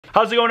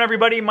How's it going,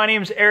 everybody? My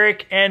name's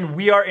Eric and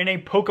we are in a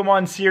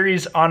Pokemon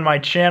series on my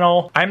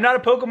channel. I'm not a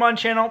Pokemon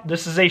channel.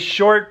 This is a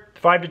short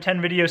 5 to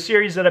 10 video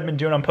series that I've been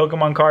doing on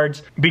Pokemon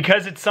cards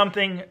because it's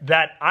something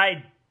that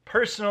I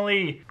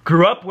personally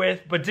grew up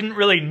with but didn't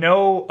really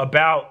know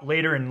about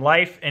later in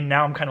life, and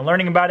now I'm kind of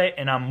learning about it,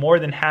 and I'm more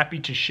than happy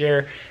to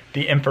share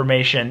the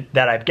information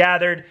that I've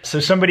gathered. So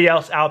somebody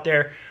else out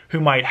there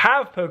who might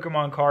have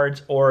Pokemon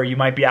cards, or you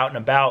might be out and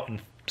about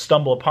and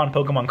stumble upon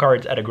Pokemon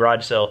cards at a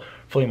garage sale,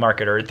 flea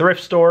market, or a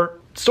thrift store,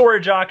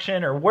 storage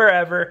auction, or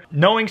wherever,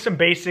 knowing some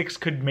basics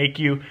could make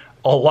you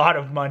a lot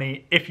of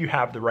money if you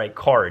have the right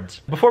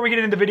cards. Before we get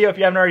into the video, if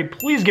you haven't already,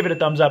 please give it a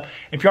thumbs up.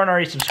 If you aren't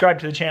already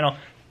subscribed to the channel,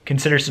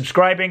 consider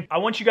subscribing. I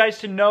want you guys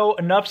to know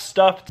enough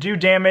stuff to do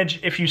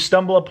damage if you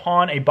stumble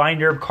upon a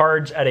binder of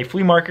cards at a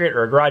flea market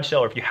or a garage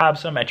sale, or if you have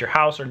some at your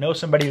house or know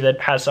somebody that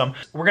has some.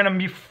 We're gonna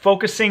be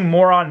focusing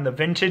more on the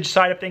vintage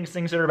side of things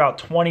that are about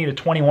 20 to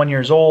 21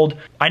 years old.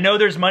 I know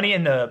there's money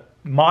in the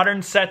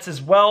modern sets as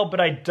well,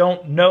 but I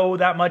don't know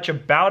that much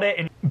about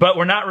it. But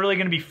we're not really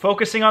gonna be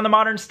focusing on the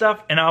modern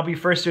stuff, and I'll be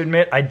first to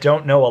admit, I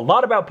don't know a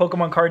lot about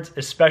Pokemon cards,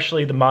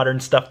 especially the modern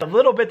stuff. The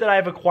little bit that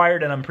I've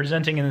acquired and I'm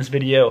presenting in this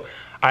video,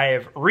 I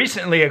have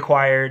recently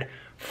acquired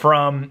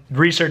from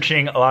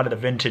researching a lot of the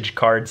vintage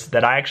cards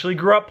that I actually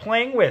grew up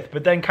playing with,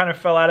 but then kind of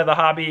fell out of the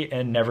hobby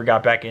and never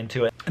got back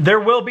into it. There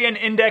will be an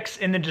index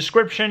in the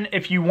description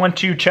if you want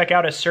to check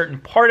out a certain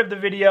part of the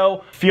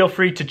video. Feel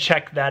free to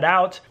check that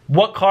out.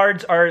 What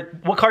cards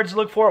to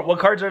look for, what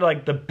cards are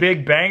like the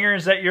big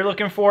bangers that you're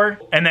looking for,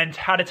 and then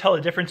how to tell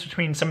the difference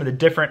between some of the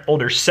different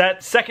older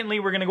sets. Secondly,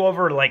 we're gonna go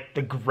over like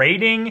the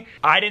grading.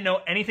 I didn't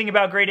know anything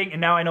about grading,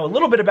 and now I know a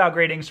little bit about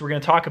grading, so we're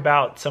gonna talk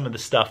about some of the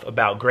stuff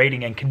about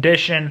grading and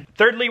condition.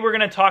 Thirdly, we're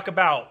gonna talk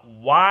about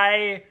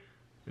why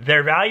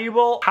they're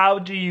valuable. How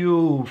do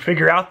you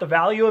figure out the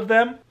value of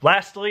them?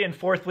 Lastly and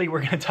fourthly,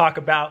 we're gonna talk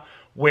about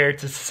where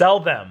to sell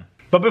them.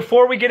 But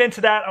before we get into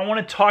that, I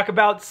wanna talk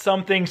about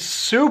something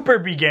super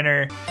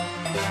beginner.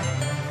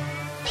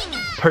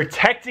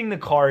 Protecting the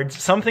cards,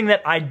 something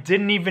that I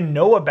didn't even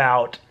know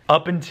about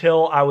up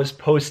until I was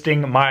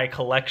posting my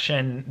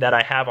collection that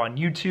I have on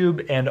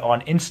YouTube and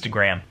on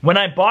Instagram. When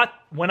I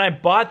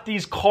bought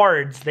these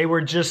cards, they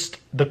were just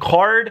the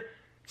card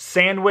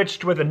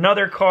sandwiched with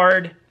another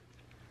card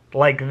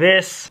like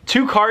this.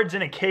 2 cards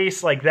in a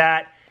case like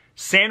that,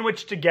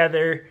 sandwiched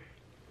together.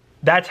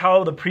 That's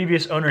how the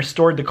previous owner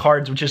stored the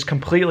cards, which is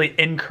completely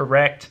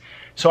incorrect.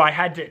 So I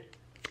had to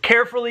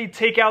carefully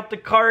take out the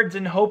cards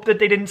and hope that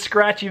they didn't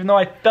scratch, even though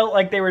I felt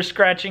like they were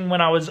scratching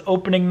when I was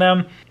opening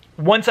them.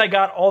 Once I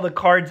got all the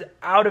cards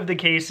out of the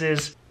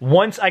cases, I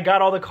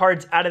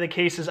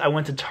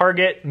went to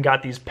Target and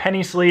got these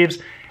penny sleeves.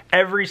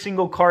 Every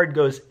single card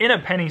goes in a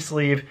penny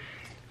sleeve,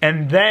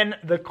 and then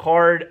the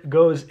card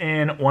goes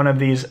in one of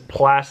these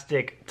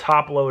plastic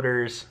top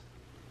loaders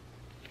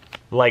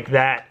like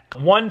that.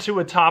 1 to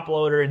a top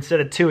loader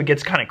instead of 2, it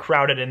gets kind of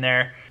crowded in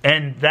there.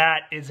 And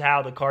that is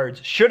how the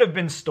cards should have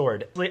been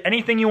stored.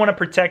 Anything you want to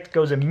protect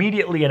goes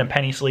immediately in a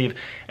penny sleeve,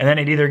 and then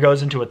it either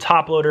goes into a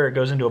top loader or it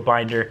goes into a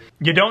binder.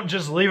 You don't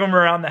just leave them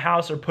around the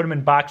house or put them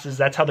in boxes.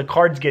 That's how the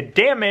cards get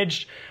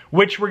damaged,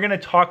 which we're gonna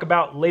talk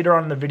about later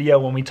on in the video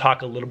when we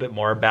talk a little bit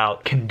more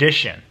about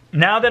condition.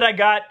 Now that I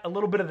got a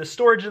little bit of the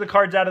storage of the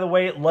cards out of the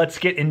way, let's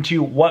get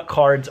into what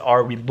cards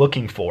are we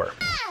looking for.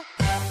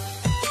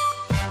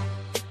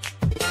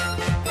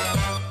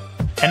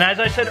 And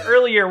as I said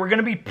earlier, we're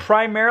gonna be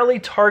primarily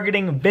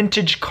targeting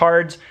vintage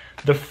cards.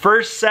 The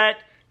first set,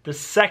 the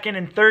second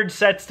and third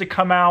sets to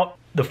come out,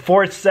 the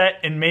fourth set,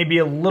 and maybe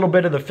a little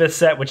bit of the fifth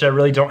set, which I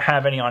really don't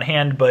have any on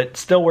hand, but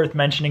still worth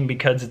mentioning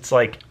because it's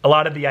like a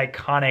lot of the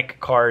iconic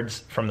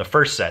cards from the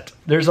first set.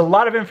 There's a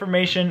lot of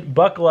information.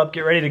 Buckle up,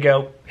 get ready to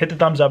go. Hit the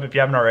thumbs up if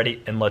you haven't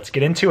already, and let's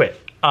get into it.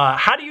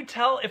 How do you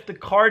tell if the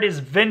card is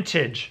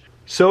vintage?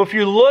 So if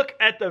you look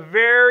at the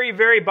very,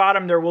 very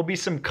bottom, there will be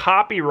some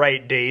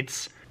copyright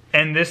dates.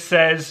 And this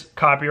says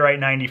copyright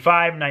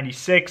 95,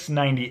 96,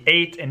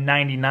 98, and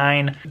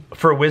 99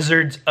 for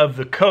Wizards of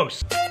the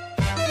Coast.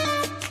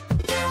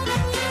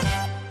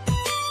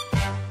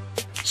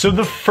 So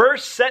the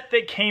first set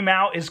that came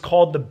out is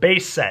called the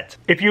base set.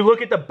 If you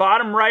look at the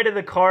bottom right of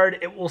the card,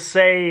 it will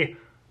say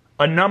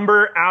a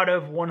number out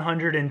of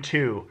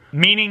 102,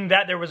 meaning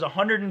that there was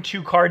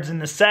 102 cards in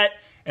the set,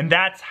 and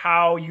that's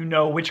how you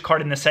know which card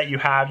in the set you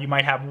have. You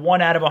might have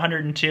 1 out of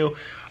 102.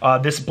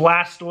 This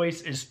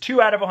Blastoise is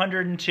 2 out of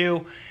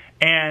 102.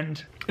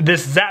 And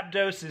this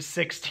Zapdos is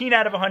 16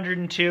 out of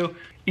 102.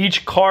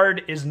 Each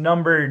card is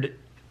numbered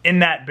in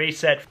that base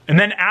set. And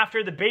then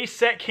after the base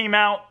set came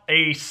out,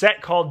 a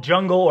set called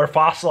Jungle or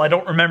Fossil, I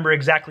don't remember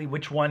exactly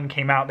which one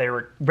came out. They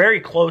were very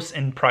close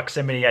in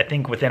proximity, I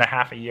think within a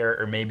half a year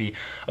or maybe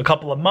a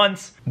couple of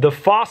months. The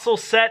Fossil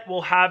set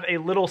will have a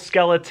little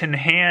skeleton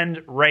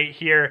hand right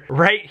here,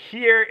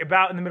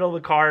 about in the middle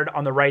of the card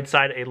on the right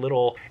side, a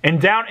little, and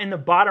down in the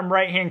bottom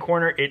right hand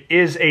corner, it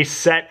is a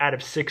set out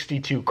of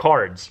 62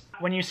 cards.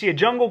 when you see a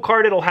jungle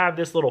card, it'll have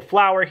this little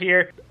flower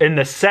here, and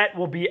the set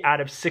will be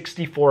out of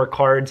 64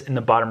 cards in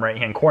the bottom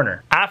right-hand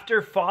corner.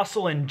 After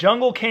Fossil and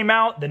Jungle came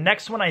out, the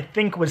next one I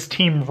think was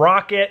Team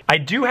Rocket. I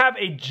do have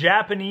a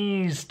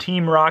Japanese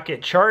Team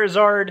Rocket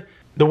Charizard.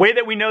 The way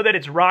that we know that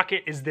it's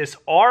Rocket is this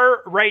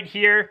R right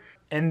here.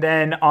 And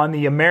then on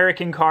the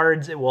American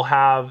cards, it will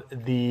have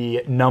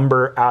the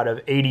number out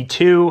of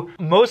 82.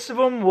 Most of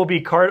them will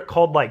be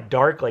called like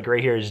Dark, like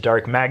right here is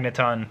Dark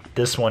Magneton.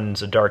 This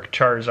one's a Dark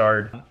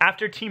Charizard.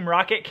 After Team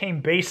Rocket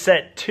came base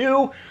set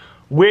 2,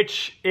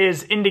 which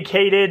is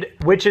indicated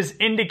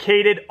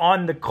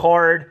on the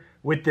card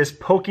with this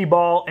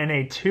Pokeball and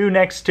a 2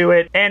 next to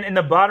it. And in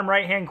the bottom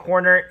right-hand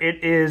corner,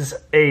 it is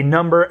a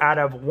number out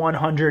of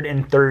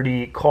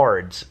 130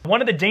 cards. One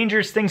of the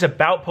dangerous things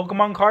about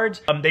Pokemon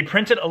cards, they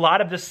printed a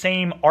lot of the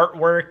same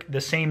artwork, the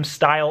same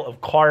style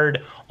of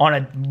card on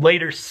a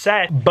later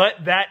set, but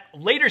that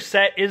later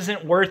set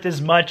isn't worth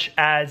as much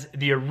as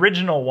the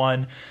original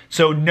one.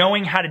 So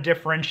knowing how to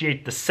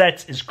differentiate the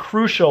sets is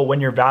crucial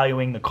when you're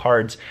valuing the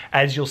cards,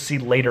 as you'll see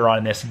later on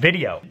in this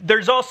video.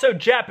 There's also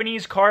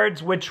Japanese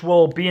cards, which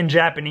will be in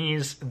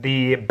Japanese.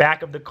 The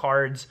back of the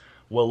cards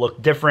will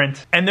look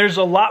different. And there's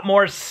a lot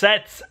more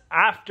sets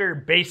after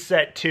base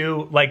set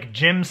 2, like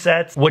gym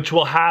sets, which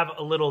will have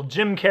a little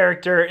gym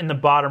character in the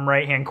bottom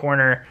right-hand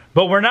corner.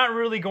 But we're not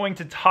really going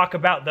to talk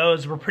about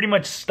those. We're pretty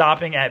much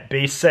stopping at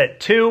base set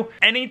 2.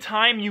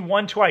 Anytime you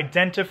want to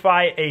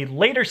identify a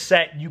later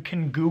set, you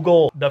can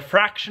Google the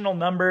fractional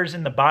numbers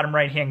in the bottom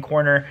right-hand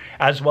corner,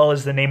 as well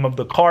as the name of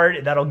the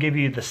card. That'll give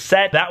you the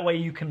set. That way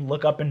you can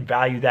look up and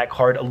value that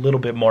card a little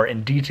bit more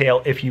in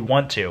detail if you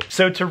want to.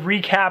 So to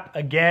recap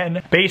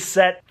again, base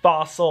set,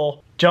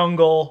 Fossil,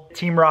 Jungle,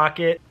 Team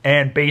Rocket,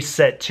 and base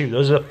set 2.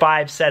 Those are the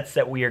 5 sets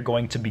that we are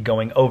going to be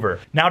going over.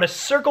 Now to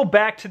circle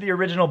back to the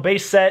original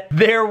base set,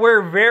 there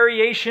were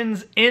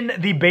variations in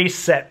the base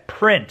set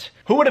print.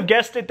 Who would have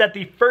guessed it that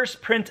the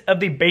first print of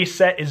the base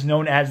set is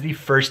known as the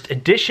first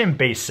edition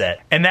base set?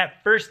 And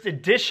that first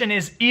edition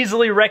is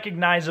easily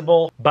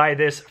recognizable by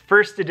this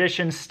first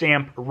edition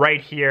stamp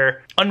right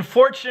here.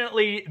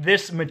 Unfortunately,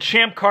 this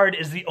Machamp card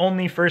is the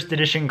only first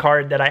edition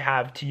card that I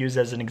have to use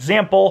as an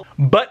example,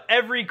 but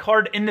every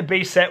card in the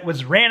base set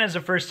was ran as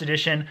a first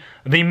edition.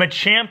 The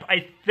Machamp,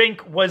 I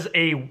think, was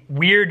a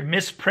weird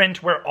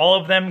misprint where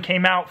all of them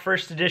came out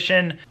first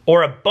edition,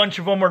 or a bunch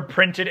of them were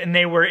printed and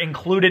they were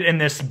included in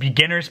this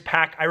beginner's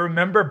pack. I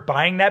remember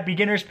buying that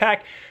beginner's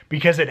pack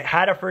because it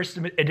had a first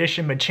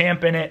edition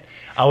Machamp in it.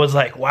 I was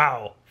like,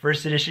 wow,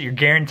 first edition, you're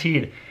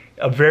guaranteed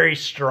a very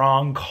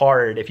strong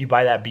card if you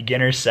buy that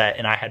beginner set,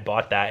 and I had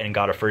bought that and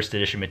got a first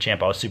edition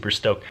Machamp. I was super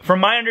stoked. From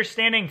my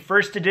understanding,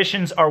 first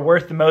editions are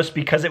worth the most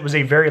because it was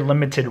a very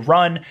limited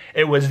run.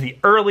 It was the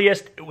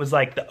earliest, it was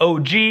like the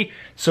OG,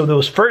 so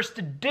those first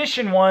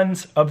edition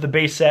ones of the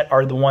base set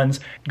are the ones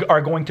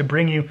are going to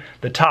bring you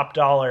the top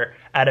dollar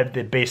out of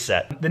the base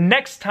set. The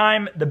next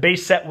time the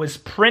base set was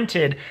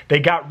printed, they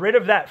got rid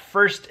of that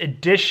first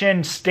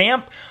edition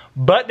stamp,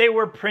 but they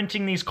were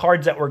printing these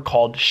cards that were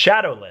called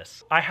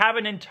shadowless. I have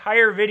an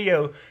entire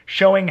video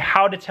showing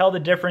how to tell the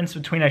difference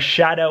between a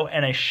shadow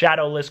and a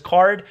shadowless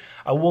card.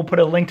 I will put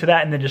a link to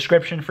that in the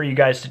description for you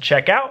guys to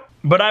check out.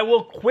 But I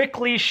will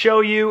quickly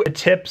show you the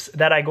tips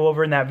that I go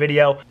over in that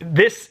video.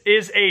 This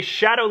is a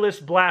shadowless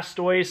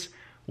Blastoise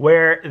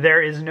where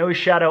there is no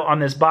shadow on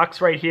this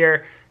box right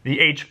here. The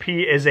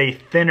HP is a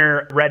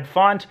thinner red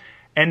font,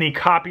 and the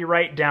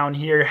copyright down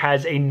here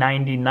has a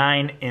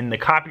 99 in the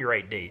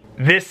copyright date.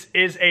 This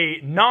is a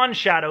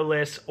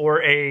non-shadowless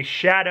or a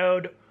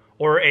shadowed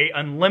or a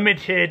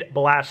unlimited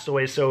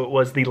Blastoise, so it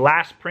was the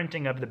last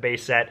printing of the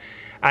base set.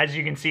 As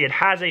you can see, it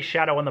has a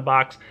shadow on the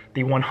box.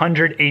 The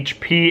 100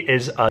 HP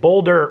is a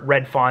bolder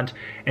red font,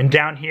 and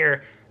down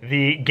here,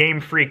 the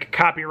Game Freak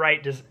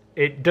copyright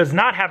does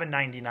not have a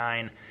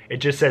 99. It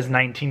just says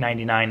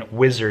 1999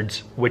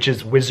 Wizards, which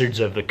is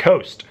Wizards of the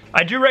Coast.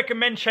 I do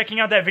recommend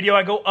checking out that video.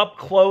 I go up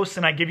close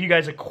and I give you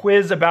guys a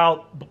quiz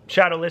about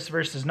shadowless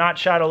versus not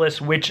shadowless,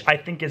 which I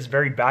think is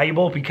very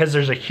valuable because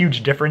there's a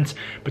huge difference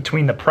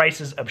between the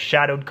prices of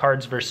shadowed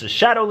cards versus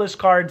shadowless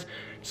cards.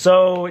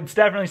 So it's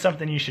definitely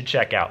something you should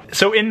check out.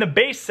 So in the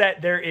base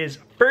set, there is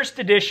first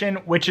edition,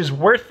 which is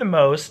worth the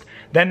most.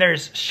 Then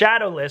there's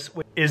shadowless,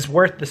 which is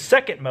worth the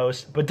second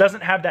most, but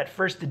doesn't have that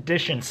first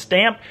edition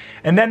stamp.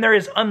 And then there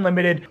is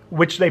unlimited,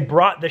 which they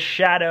brought the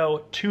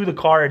shadow to the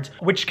cards,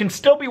 which can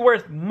still be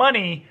worth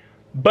money,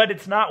 but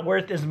it's not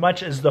worth as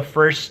much as the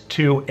first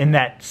two in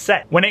that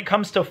set. When it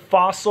comes to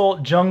Fossil,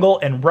 Jungle,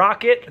 and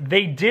Rocket,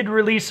 they did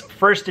release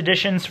first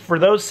editions for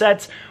those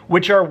sets,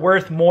 which are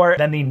worth more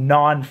than the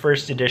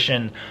non-first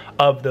edition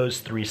of those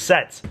 3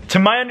 sets. To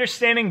my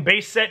understanding,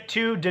 base set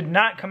 2 did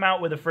not come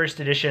out with a first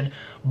edition,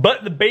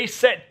 but the base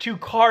set 2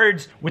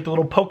 cards with the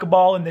little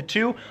Pokeball in the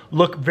 2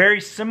 look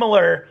very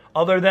similar,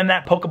 other than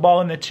that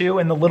Pokeball in the 2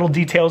 and the little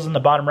details in the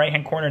bottom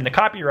right-hand corner in the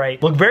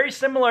copyright, look very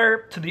similar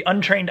to the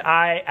untrained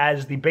eye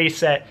as the base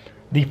set,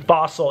 the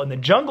Fossil, and the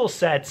Jungle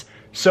sets.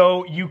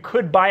 So you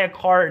could buy a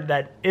card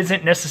that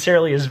isn't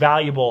necessarily as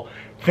valuable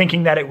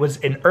thinking that it was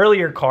an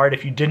earlier card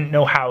if you didn't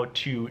know how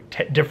to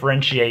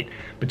differentiate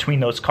between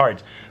those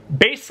cards.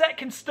 Base set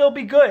can still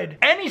be good.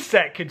 Any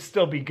set could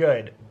still be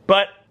good,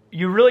 but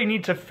you really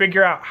need to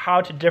figure out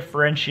how to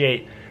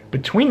differentiate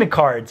between the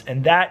cards,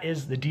 and that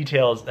is the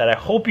details that I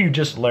hope you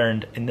just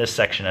learned in this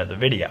section of the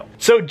video.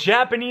 So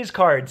Japanese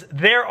cards.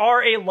 There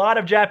are a lot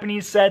of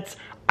Japanese sets.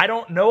 I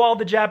don't know all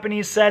the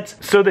Japanese sets,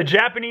 so the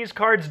Japanese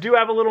cards do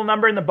have a little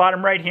number in the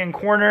bottom right-hand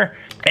corner,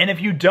 and if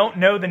you don't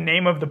know the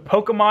name of the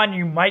Pokemon,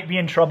 you might be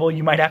in trouble.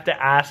 You might have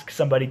to ask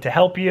somebody to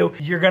help you.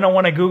 You're gonna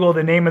wanna Google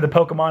the name of the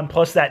Pokemon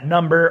plus that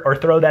number, or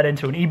throw that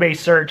into an eBay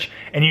search,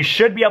 and you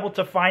should be able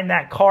to find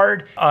that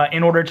card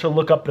in order to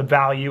look up the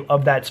value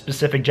of that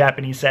specific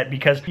Japanese set,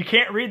 because you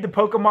can't read the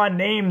Pokemon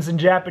names in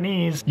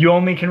Japanese. You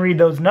only can read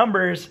those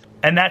numbers.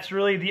 And that's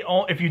really the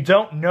only, if you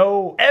don't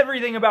know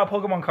everything about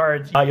Pokemon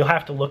cards, you'll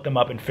have to look them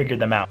up and figure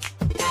them out.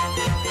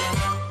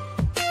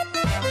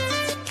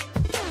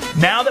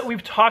 Now that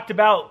we've talked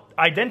about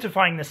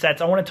identifying the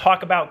sets, I want to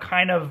talk about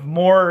kind of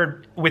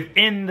more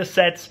within the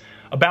sets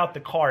about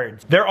the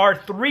cards. There are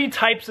 3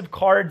 types of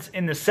cards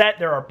in the set.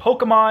 There are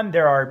Pokemon,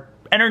 there are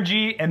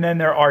energy, and then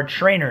there are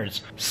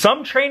trainers.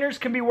 Some trainers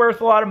can be worth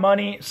a lot of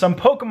money. Some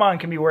Pokemon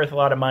can be worth a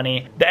lot of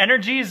money. The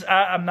energies,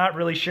 I'm not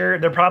really sure.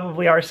 There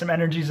probably are some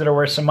energies that are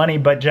worth some money,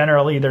 but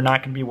generally they're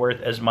not gonna be worth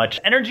as much.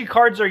 Energy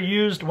cards are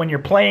used when you're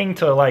playing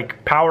to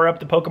like power up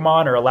the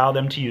Pokemon or allow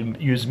them to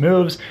use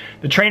moves.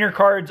 The trainer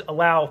cards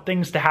allow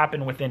things to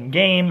happen within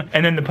game,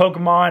 and then the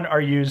Pokemon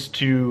are used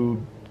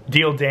to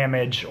deal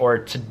damage or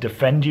to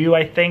defend you,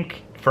 I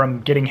think,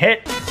 from getting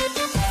hit.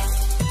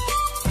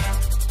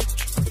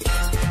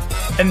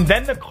 And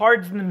then the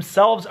cards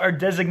themselves are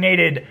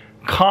designated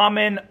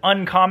common,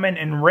 uncommon,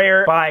 and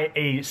rare by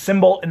a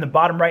symbol in the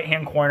bottom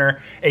right-hand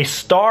corner. A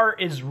star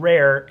is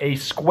rare, a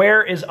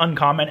square is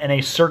uncommon, and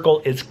a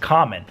circle is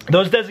common.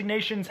 Those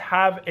designations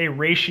have a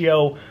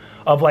ratio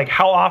of like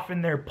how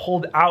often they're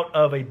pulled out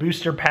of a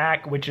booster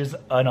pack, which is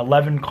an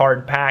 11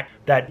 card pack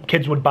that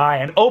kids would buy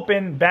and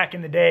open back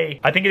in the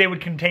day. I think they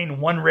would contain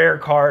 1 rare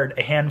card,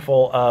 a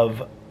handful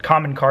of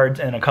common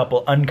cards, and a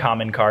couple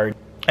uncommon cards.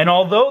 And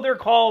although they're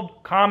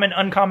called common,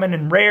 uncommon,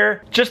 and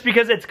rare, just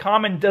because it's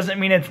common doesn't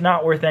mean it's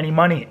not worth any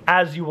money,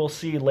 as you will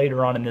see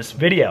later on in this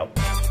video.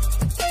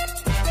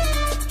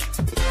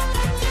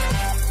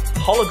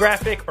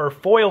 Holographic or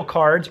foil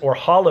cards, or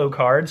holo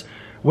cards,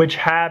 which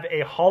have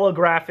a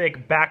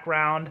holographic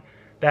background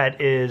that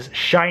is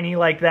shiny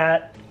like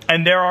that.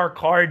 And there are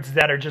cards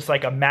that are just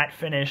like a matte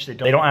finish. They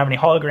don't have any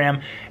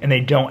hologram, and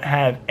they don't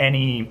have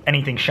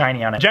anything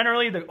shiny on it.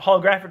 Generally, the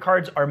holographic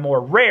cards are more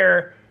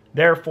rare,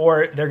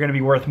 therefore they're going to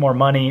be worth more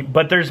money,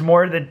 but there's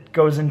more that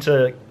goes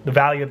into the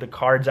value of the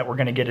cards that we're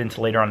going to get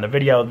into later on in the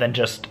video than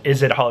just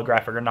is it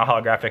holographic or not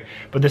holographic,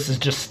 but this is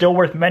just still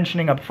worth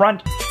mentioning up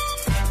front.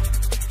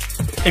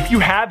 If you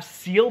have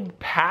sealed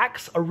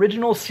packs,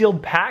 original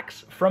sealed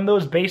packs from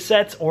those base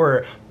sets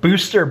or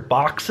booster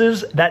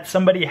boxes that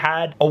somebody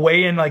had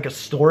away in like a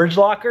storage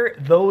locker,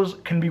 those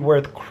can be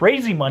worth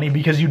crazy money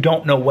because you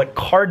don't know what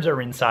cards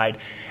are inside.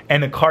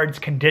 And the cards'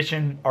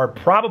 condition are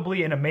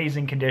probably in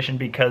amazing condition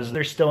because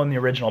they're still in the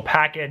original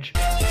package.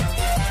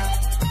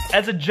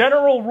 As a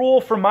general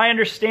rule, from my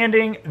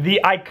understanding,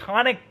 the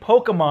iconic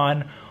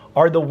Pokemon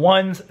are the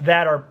ones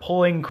that are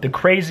pulling the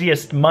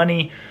craziest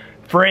money.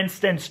 For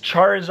instance,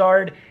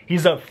 Charizard,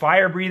 he's a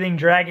fire-breathing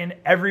dragon.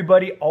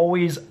 Everybody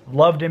always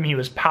loved him. He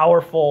was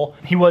powerful.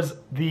 He was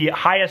the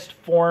highest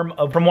form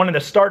from one of the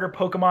starter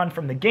Pokemon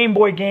from the Game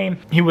Boy game.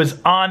 He was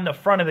on the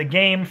front of the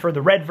game for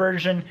the red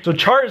version. So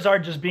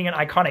Charizard, just being an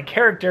iconic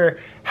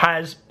character,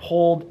 has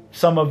pulled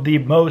some of the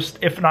most,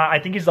 if not, I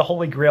think he's the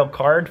holy grail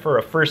card for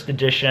a first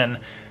edition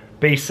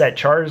base set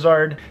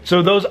Charizard.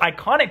 So those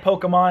iconic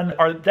Pokemon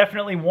are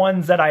definitely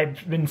ones that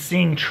I've been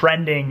seeing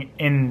trending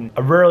in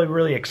a really,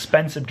 really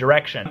expensive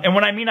direction. And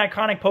when I mean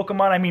iconic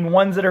Pokemon, I mean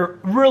ones that are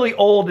really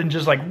old and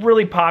just like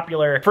really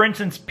popular. For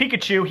instance,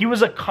 Pikachu, he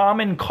was a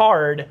common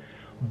card,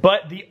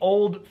 but the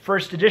old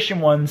first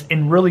edition ones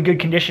in really good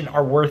condition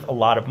are worth a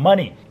lot of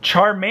money.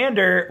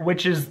 Charmander,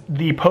 which is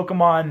the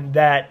Pokemon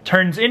that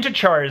turns into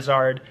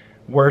Charizard,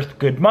 worth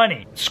good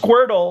money.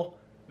 Squirtle,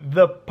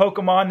 the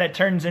Pokemon that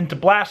turns into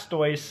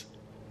Blastoise,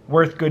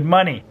 worth good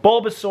money.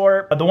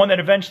 Bulbasaur, the one that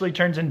eventually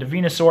turns into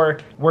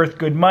Venusaur, worth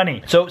good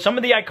money. So some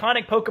of the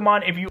iconic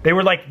Pokemon, they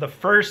were like the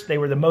first, they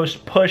were the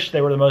most pushed,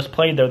 they were the most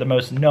played, they're the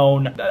most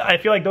known. I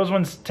feel like those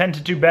ones tend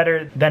to do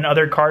better than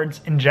other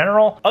cards in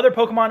general. Other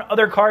Pokemon,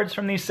 other cards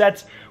from these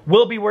sets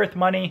will be worth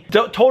money.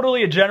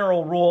 Totally a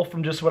general rule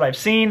from just what I've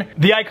seen.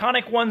 The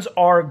iconic ones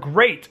are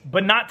great,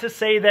 but not to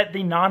say that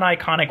the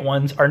non-iconic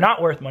ones are not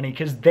worth money,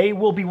 because they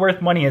will be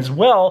worth money as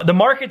well. The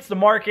market's the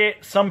market.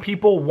 Some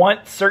people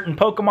want certain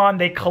Pokemon.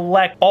 They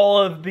collect all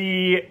of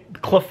the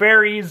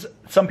Clefairies.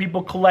 Some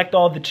people collect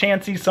all the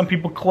Chanseys. Some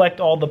people collect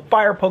all the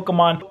fire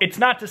Pokemon. It's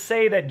not to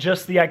say that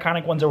just the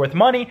iconic ones are worth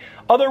money.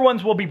 Other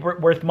ones will be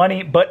worth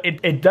money, but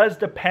it does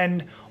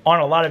depend on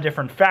a lot of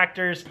different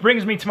factors.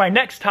 Brings me to my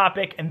next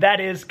topic, and that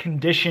is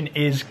condition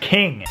is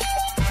king.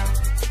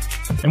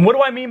 cards. And what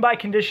do I mean by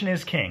condition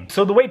is king?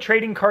 So the way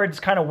trading cards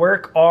kind of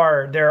work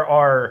are there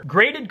are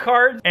graded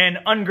cards and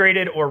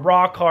ungraded or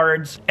raw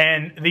cards.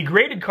 And the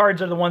graded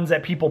cards are the ones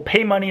that people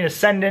pay money to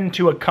send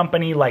into a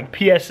company like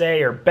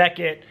PSA or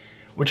Beckett,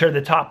 which are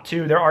the top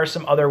two. There are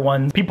some other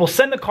ones. People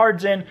send the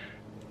cards in.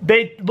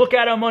 They look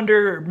at them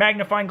under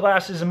magnifying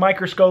glasses and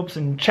microscopes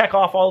and check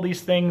off all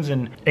these things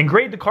and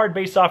grade the card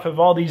based off of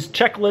all these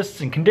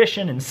checklists and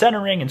condition and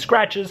centering and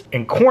scratches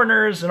and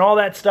corners and all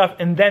that stuff.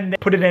 And then they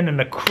put it in an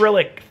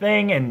acrylic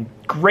thing and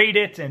grade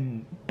it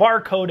and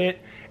barcode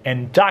it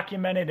and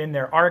document it in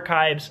their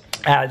archives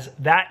as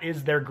that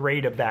is their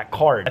grade of that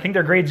card. I think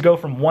their grades go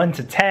from 1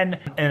 to 10,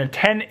 and a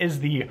 10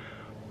 is the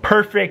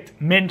perfect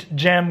mint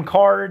gem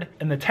card,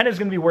 and the 10 is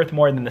going to be worth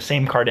more than the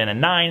same card in a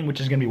 9,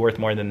 which is going to be worth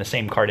more than the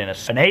same card in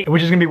an 8,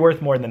 which is going to be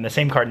worth more than the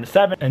same card in a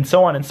 7, and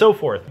so on and so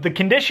forth. The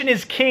condition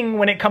is king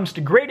when it comes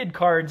to graded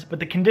cards, but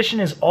the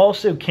condition is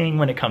also king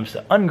when it comes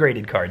to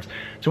ungraded cards.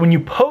 So when you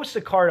post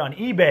a card on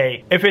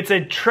eBay, if it's a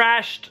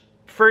trashed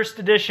first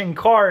edition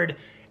card,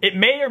 it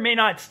may or may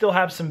not still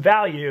have some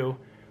value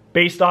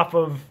based off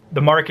of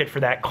the market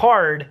for that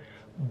card.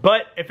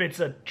 But if it's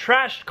a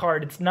trashed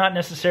card, it's not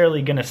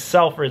necessarily going to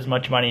sell for as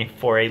much money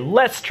for a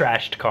less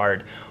trashed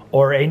card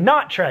or a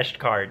not trashed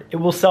card. It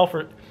will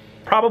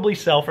probably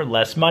sell for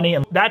less money.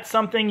 And that's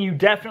something you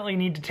definitely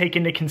need to take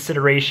into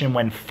consideration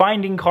when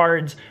finding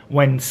cards,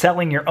 when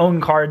selling your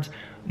own cards.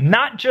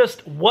 Not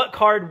just what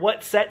card,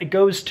 what set it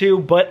goes to,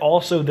 but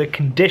also the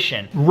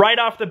condition. Right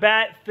off the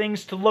bat,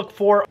 things to look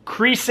for: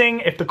 creasing,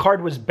 if the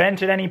card was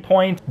bent at any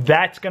point,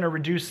 that's gonna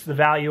reduce the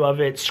value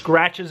of it.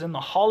 Scratches in the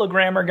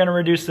hologram are gonna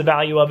reduce the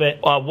value of it.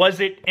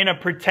 Was it in a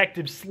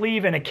protective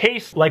sleeve in a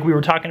case, like we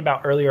were talking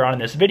about earlier on in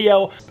this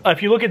video?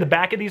 If you look at the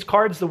back of these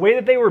cards, the way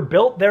that they were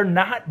built, they're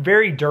not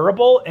very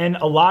durable, and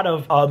a lot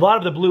of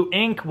the blue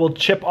ink will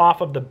chip off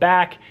of the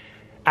back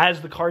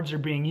as the cards are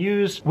being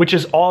used, which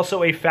is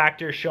also a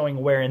factor showing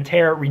wear and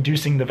tear,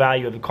 reducing the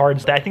value of the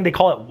cards. I think they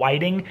call it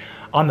whiting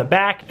on the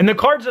back. And the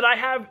cards that I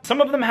have,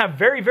 some of them have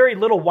very, very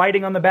little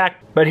whiting on the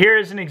back, but here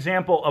is an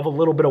example of a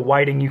little bit of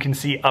whiting you can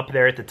see up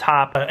there at the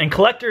top. And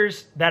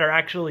collectors that are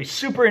actually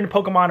super into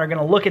Pokemon are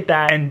gonna look at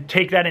that and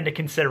take that into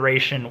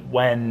consideration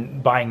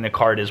when buying the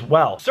card as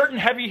well. Certain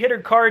heavy hitter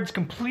cards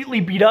completely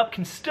beat up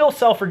can still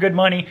sell for good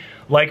money,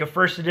 like a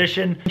first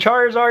edition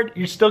Charizard.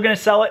 You're still gonna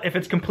sell it if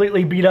it's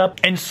completely beat up.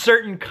 And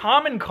certain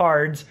common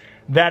cards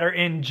that are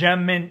in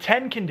Gem Mint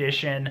 10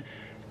 condition,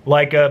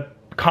 like a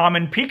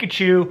common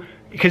Pikachu,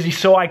 because he's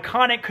so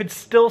iconic, could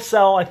still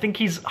sell. I think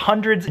he's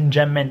hundreds in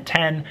Gem Mint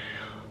 10,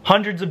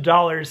 hundreds of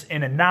dollars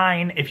in a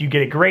 9 if you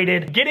get it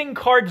graded. Getting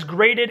cards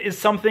graded is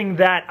something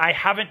that I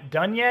haven't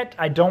done yet.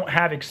 I don't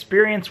have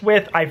experience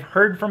with. I've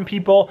heard from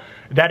people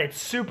that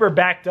it's super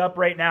backed up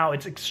right now.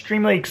 It's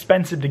extremely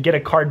expensive to get a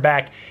card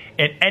back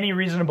in any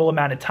reasonable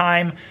amount of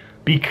time,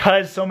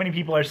 because so many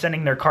people are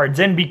sending their cards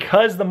in,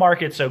 because the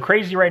market's so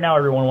crazy right now.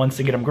 Everyone wants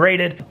to get them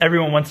graded.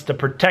 Everyone wants to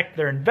protect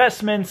their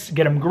investments,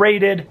 get them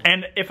graded.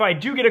 And if I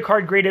do get a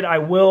card graded, I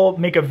will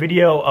make a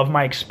video of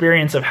my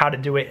experience of how to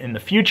do it in the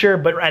future.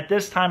 But at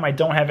this time, I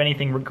don't have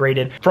anything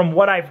graded. From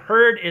what I've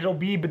heard, it'll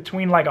be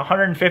between like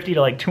 $150 to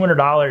like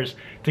 $200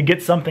 to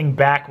get something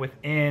back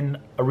within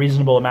a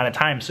reasonable amount of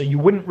time. So you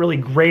wouldn't really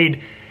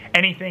grade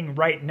anything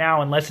right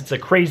now unless it's a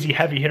crazy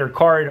heavy hitter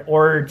card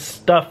or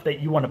stuff that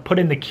you want to put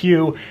in the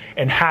queue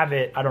and have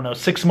it, I don't know,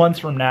 6 months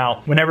from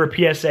now, whenever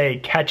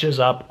PSA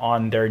catches up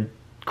on their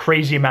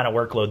crazy amount of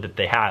workload that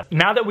they have.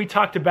 Now that we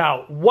talked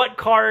about what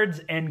cards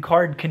and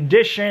card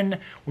condition,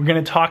 we're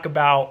going to talk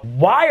about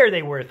why are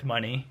they worth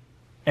money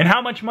and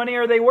how much money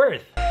are they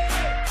worth.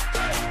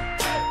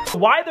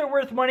 Why they're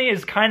worth money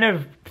is kind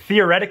of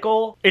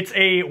theoretical. It's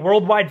a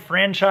worldwide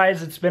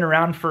franchise. It's been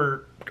around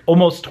for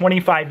almost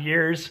 25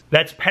 years.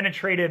 That's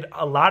penetrated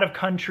a lot of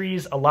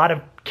countries, a lot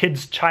of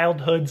kids'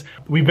 childhoods.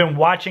 We've been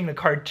watching the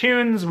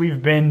cartoons,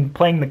 we've been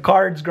playing the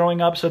cards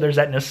growing up, so there's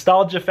that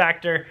nostalgia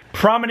factor.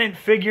 Prominent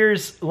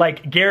figures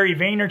like Gary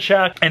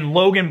Vaynerchuk and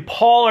Logan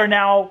Paul are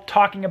now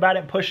talking about it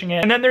and pushing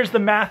it. And then there's the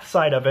math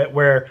side of it,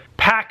 where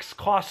packs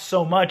cost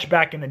so much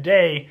back in the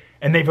day,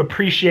 and they've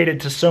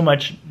appreciated to so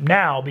much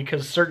now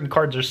because certain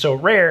cards are so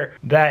rare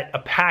that a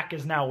pack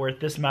is now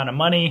worth this amount of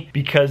money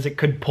because it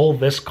could pull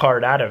this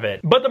card out of it.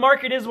 But the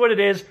market is what it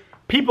is.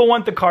 People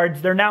want the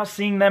cards. They're now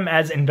seeing them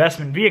as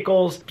investment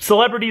vehicles.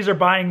 Celebrities are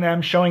buying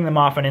them, showing them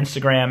off on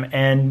Instagram,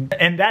 and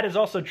that has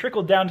also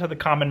trickled down to the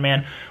common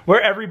man,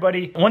 where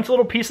everybody wants a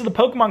little piece of the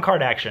Pokemon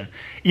card action,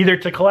 either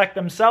to collect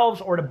themselves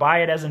or to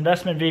buy it as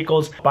investment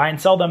vehicles, buy and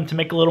sell them to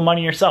make a little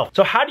money yourself.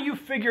 So how do you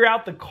figure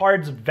out the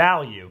card's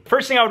value?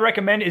 First thing I would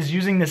recommend is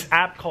using this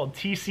app called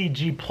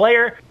TCG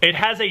Player. It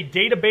has a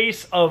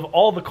database of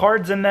all the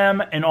cards in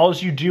them, and all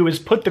you do is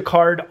put the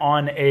card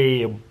on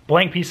a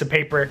blank piece of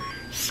paper,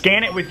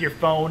 scan it with your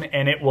phone,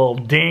 and it will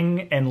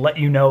ding and let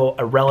you know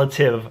a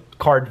relative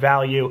card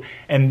value,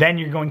 and then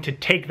you're going to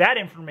take that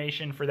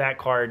information for that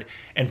card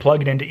and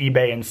plug it into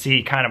eBay and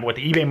see kind of what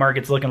the eBay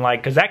market's looking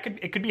like, because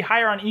it could be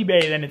higher on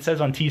eBay than it says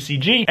on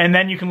TCG, and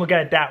then you can look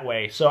at it that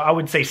way. So I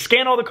would say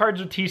scan all the cards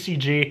with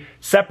TCG,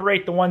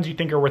 separate the ones you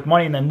think are worth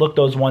money, and then look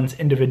those ones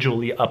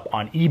individually up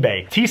on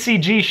eBay.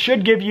 TCG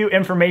should give you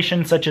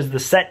information such as the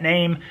set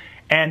name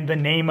and the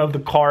name of the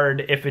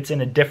card if it's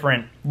in a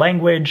different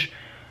language.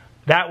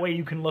 That way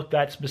you can look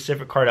that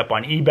specific card up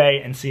on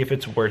eBay and see if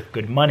it's worth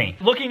good money.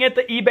 Looking at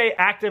the eBay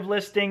active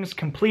listings,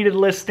 completed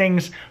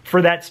listings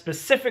for that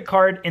specific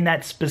card in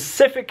that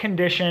specific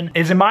condition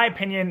is, in my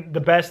opinion,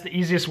 the best, the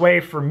easiest way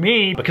for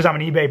me, because I'm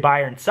an eBay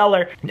buyer and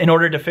seller, in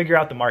order to figure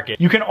out the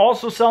market. You can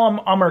also sell them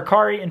on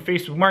Mercari and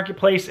Facebook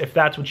Marketplace if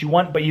that's what you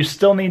want, but you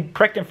still need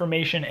correct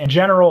information and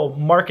general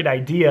market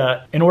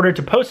idea in order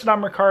to post it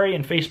on Mercari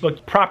and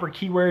Facebook, proper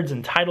keywords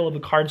and title of the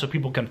card so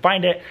people can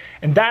find it.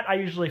 And that I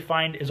usually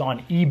find is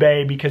on eBay,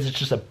 because it's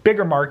just a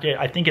bigger market.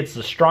 I think it's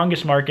the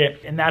strongest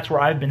market, and that's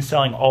where I've been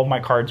selling all of my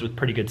cards with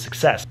pretty good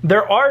success.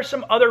 There are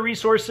some other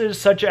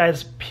resources such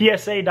as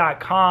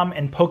PSA.com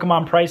and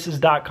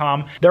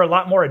PokemonPrices.com. They're a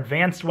lot more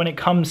advanced when it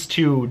comes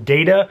to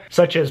data,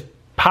 such as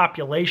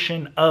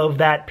population of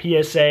that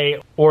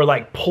PSA, or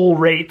like pull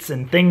rates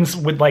and things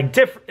with like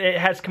it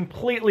has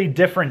completely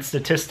different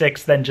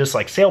statistics than just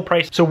like sale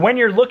price. So when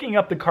you're looking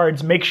up the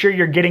cards, make sure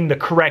you're getting the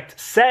correct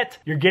set,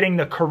 you're getting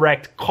the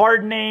correct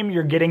card name,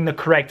 you're getting the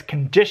correct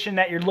condition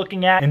that you're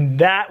looking at, and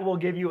that will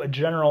give you a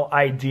general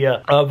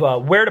idea of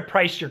where to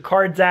price your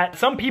cards at.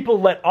 Some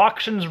people let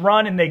auctions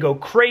run and they go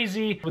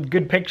crazy with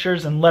good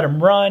pictures and let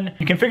them run.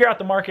 You can figure out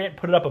the market,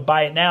 put it up a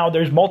buy it now.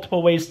 There's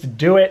multiple ways to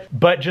do it,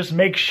 but just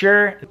make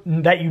sure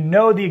that you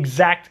know the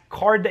exact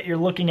card that you're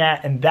looking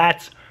at, and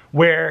that's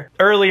where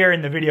earlier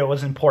in the video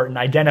was important,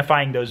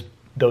 identifying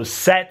those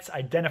sets,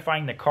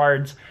 identifying the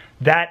cards.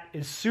 That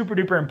is super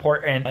duper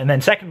important. And then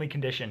secondly,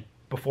 condition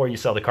before you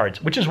sell the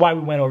cards, which is why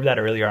we went over that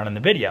earlier on in the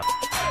video.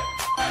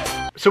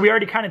 So we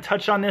already kind of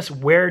touched on this,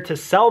 where to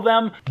sell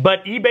them,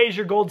 but eBay is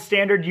your gold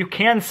standard. You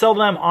can sell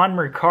them on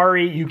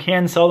Mercari, you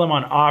can sell them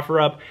on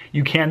OfferUp,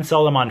 you can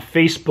sell them on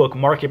Facebook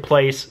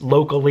Marketplace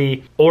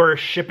locally, or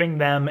shipping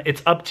them.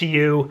 It's up to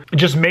you.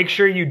 Just make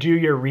sure you do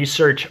your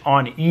research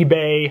on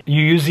eBay.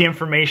 You use the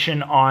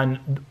information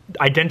on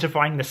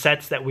identifying the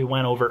sets that we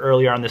went over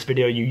earlier on this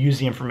video. You use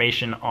the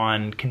information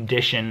on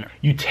condition.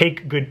 You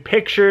take good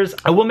pictures.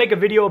 I will make a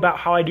video about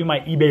how I do my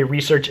eBay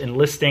research and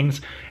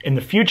listings in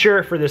the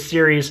future for this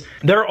series.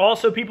 There are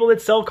also people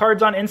that sell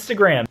cards on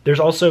Instagram. There's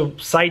also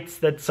sites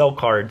that sell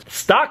cards.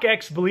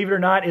 StockX, believe it or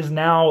not, is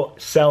now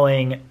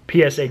selling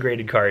PSA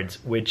graded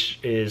cards, which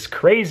is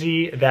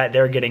crazy that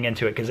they're getting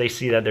into it because they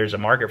see that there's a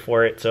market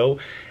for it. So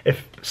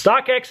if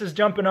StockX is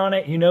jumping on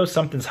it, you know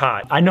something's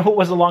hot. I know it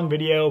was a long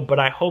video, but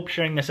I hope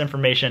sharing this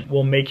information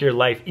will make your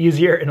life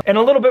easier and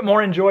a little bit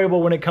more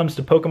enjoyable when it comes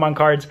to Pokemon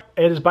cards.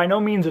 It is by no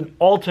means an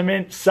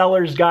ultimate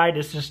seller's guide.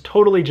 It's just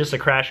totally just a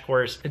crash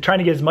course. I'm trying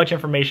to get as much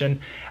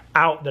information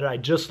out that I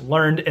just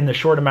learned in the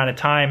short amount of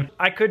time.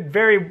 I could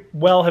very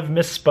well have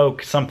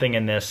misspoke something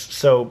in this.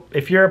 So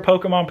if you're a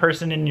Pokemon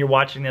person and you're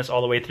watching this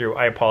all the way through,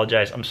 I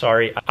apologize. I'm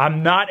sorry.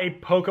 I'm not a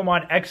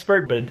Pokemon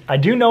expert, but I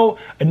do know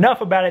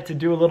enough about it to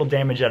do a little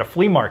damage at a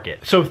flea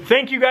market. So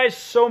thank you guys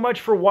so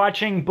much for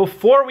watching.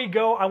 Before we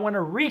go, I want to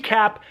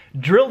recap,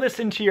 drill this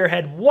into your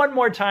head one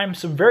more time,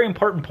 some very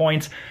important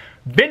points.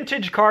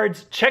 Vintage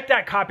cards, check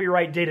that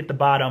copyright date at the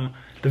bottom.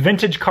 The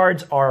vintage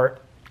cards are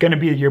going to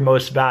be your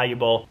most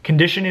valuable.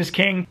 Condition is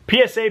king.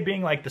 PSA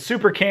being like the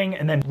super king,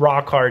 and then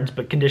raw cards,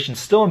 but condition's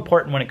still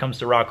important when it comes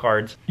to raw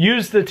cards.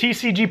 Use the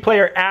TCG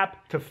Player app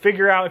to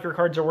figure out if your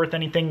cards are worth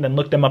anything, then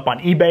look them up on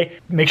eBay.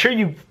 Make sure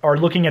you are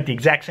looking at the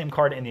exact same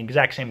card in the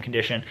exact same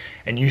condition,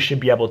 and you should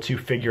be able to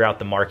figure out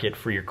the market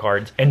for your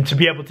cards and to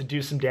be able to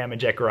do some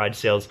damage at garage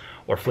sales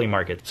or flea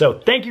markets. So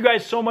thank you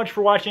guys so much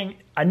for watching.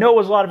 I know it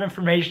was a lot of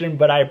information,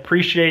 but I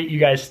appreciate you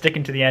guys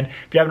sticking to the end.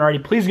 If you haven't already,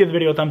 please give the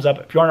video a thumbs up.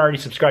 If you aren't already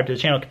subscribed to the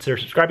channel, consider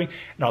subscribing,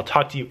 and I'll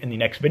talk to you in the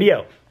next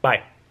video.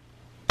 Bye.